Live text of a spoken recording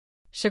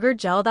Sugar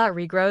gel that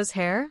regrows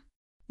hair?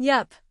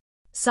 Yep.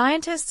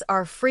 Scientists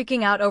are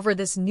freaking out over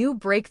this new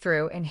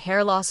breakthrough in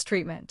hair loss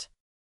treatment.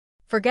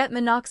 Forget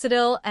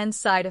minoxidil and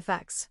side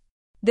effects.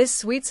 This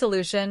sweet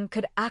solution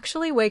could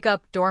actually wake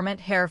up dormant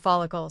hair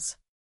follicles.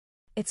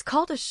 It's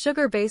called a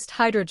sugar-based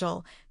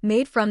hydrogel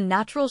made from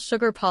natural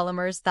sugar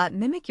polymers that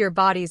mimic your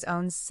body's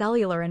own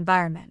cellular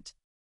environment.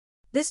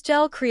 This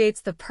gel creates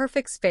the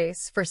perfect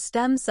space for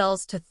stem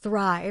cells to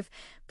thrive,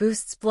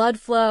 boosts blood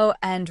flow,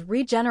 and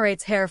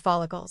regenerates hair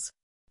follicles.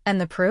 And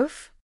the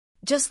proof?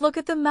 Just look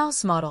at the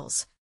mouse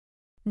models.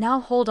 Now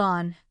hold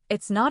on,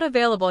 it's not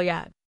available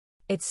yet.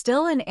 It's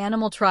still in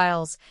animal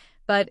trials,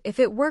 but if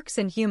it works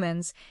in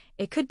humans,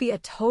 it could be a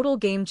total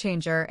game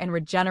changer in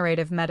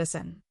regenerative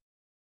medicine.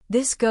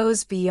 This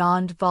goes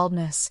beyond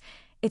baldness.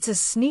 It's a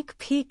sneak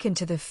peek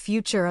into the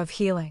future of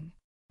healing.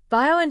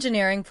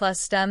 Bioengineering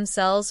plus stem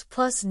cells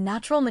plus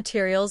natural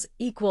materials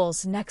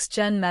equals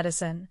next-gen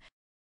medicine.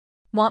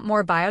 Want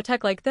more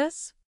biotech like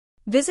this?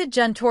 Visit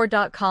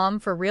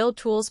Gentaur.com for real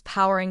tools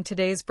powering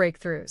today's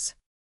breakthroughs.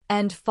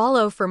 And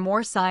follow for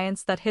more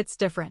science that hits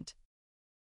different.